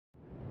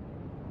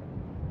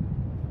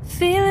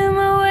feeling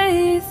my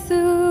way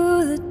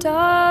through the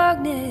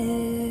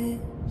darkness,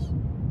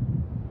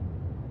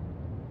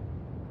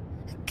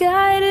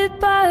 guided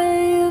by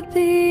a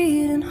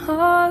beating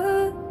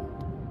heart.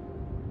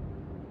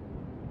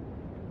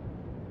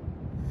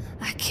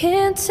 I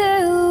can't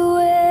tell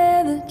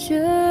where the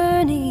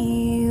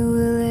journey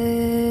will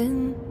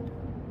end,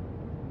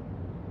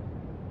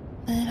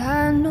 but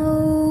I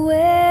know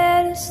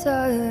where to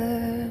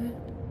start.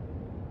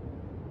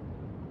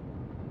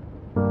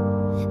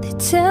 They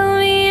tell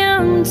me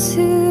I'm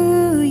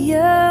too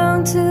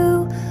young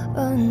to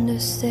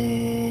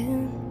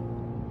understand.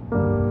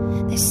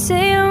 They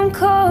say I'm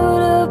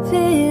caught up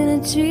in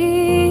a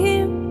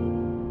dream.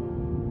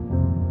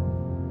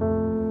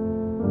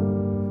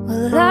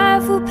 Well,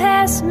 life will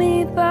pass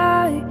me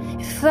by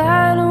if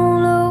I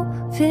don't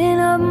open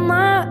up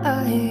my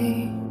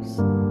eyes.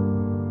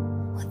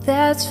 Well,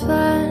 that's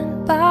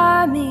fine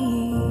by me.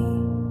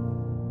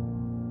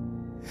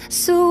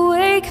 So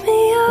wake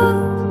me up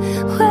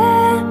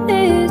when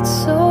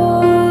it's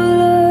all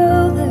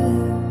over,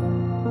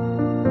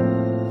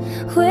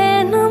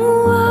 when I'm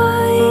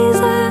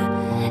wiser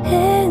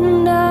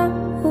and I'm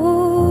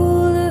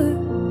older.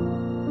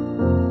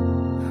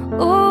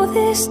 Oh,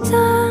 this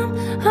time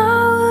I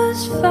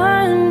was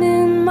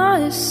finding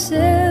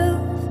myself,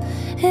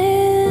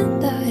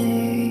 and I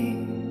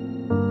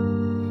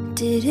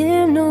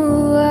didn't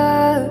know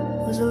I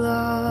was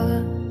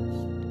lost.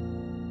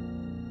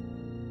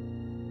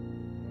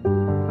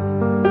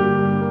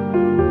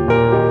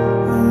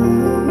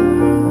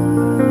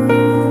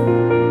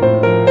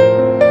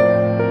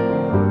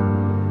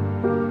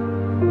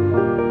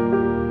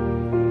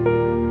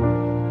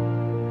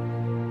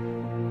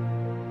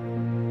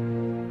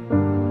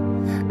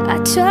 I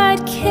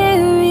tried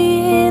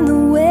carrying the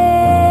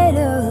weight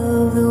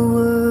of the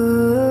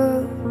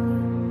world,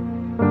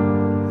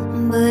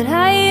 but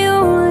I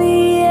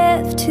only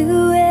have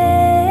two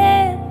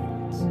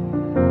hands.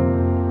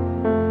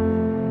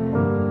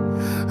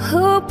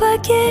 Hope I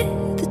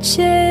get the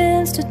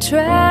chance to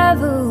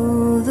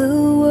travel the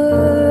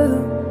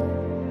world.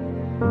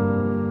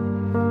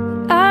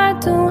 I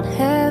don't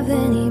have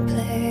any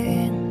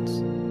plans.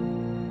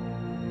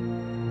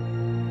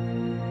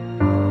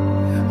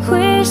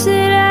 Wish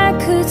that I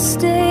could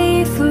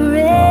stay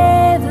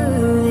forever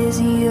this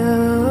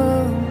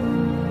young,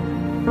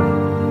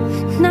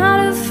 not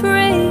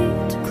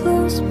afraid to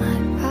close my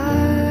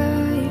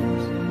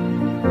eyes.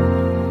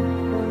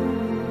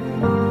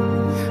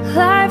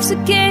 Life's a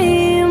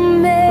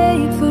game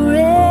made for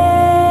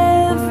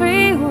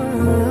everyone,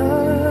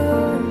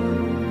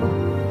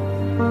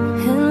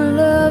 and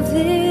love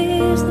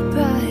is the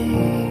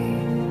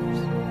prize.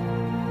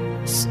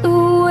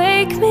 So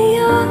wake me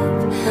up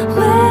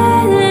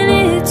when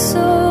it's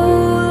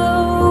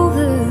all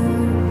over,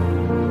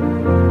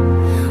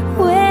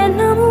 when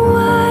I'm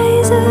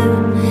wiser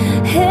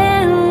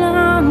and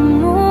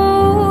I'm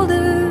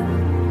older.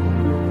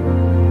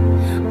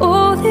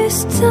 Oh,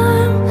 this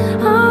time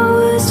I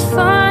was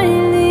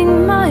finding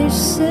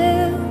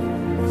myself,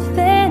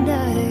 and I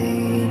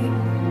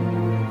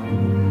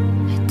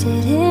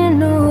didn't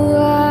know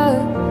I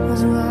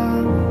was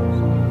lost.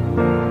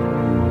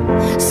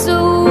 So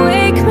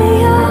wake me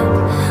up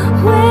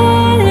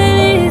when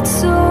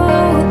it's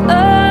all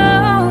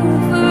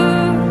over,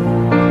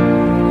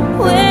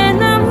 when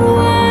I'm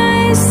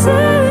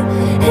wiser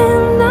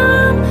and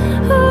I'm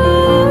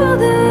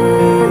older.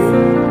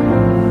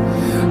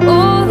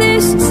 Oh,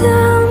 this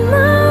time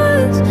I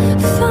was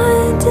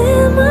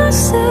finding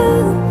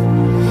myself,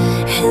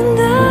 and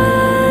I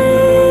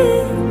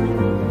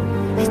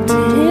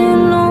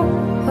didn't know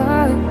I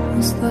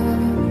was lost.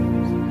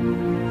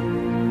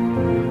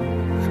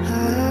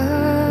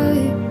 I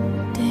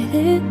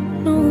didn't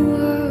know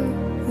I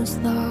was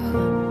lost.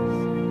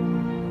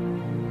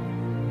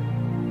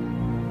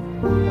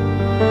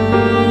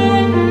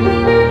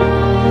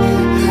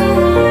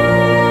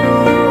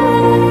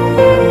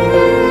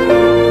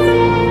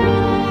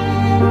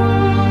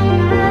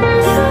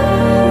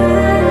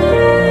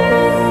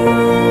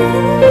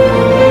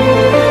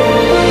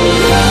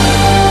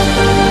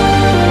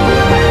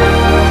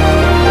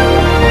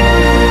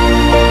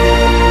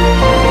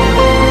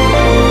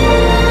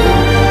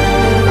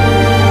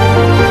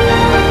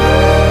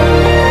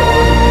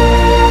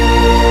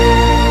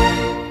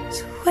 So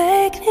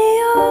wake me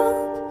up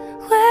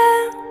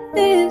when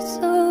it's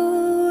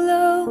all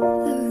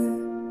over,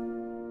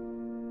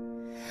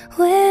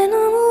 when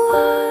I'm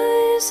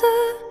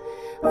wiser,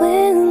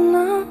 when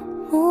I'm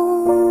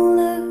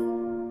older.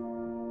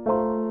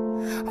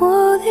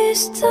 Oh,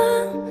 this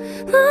time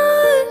I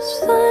was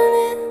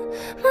finding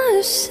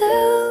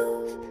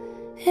myself,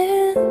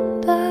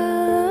 and I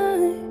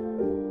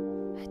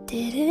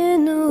didn't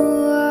know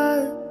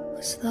I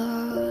was lost.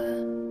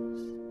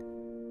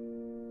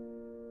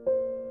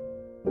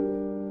 I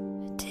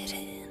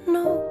didn't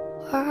know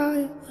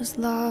I was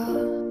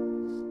lost.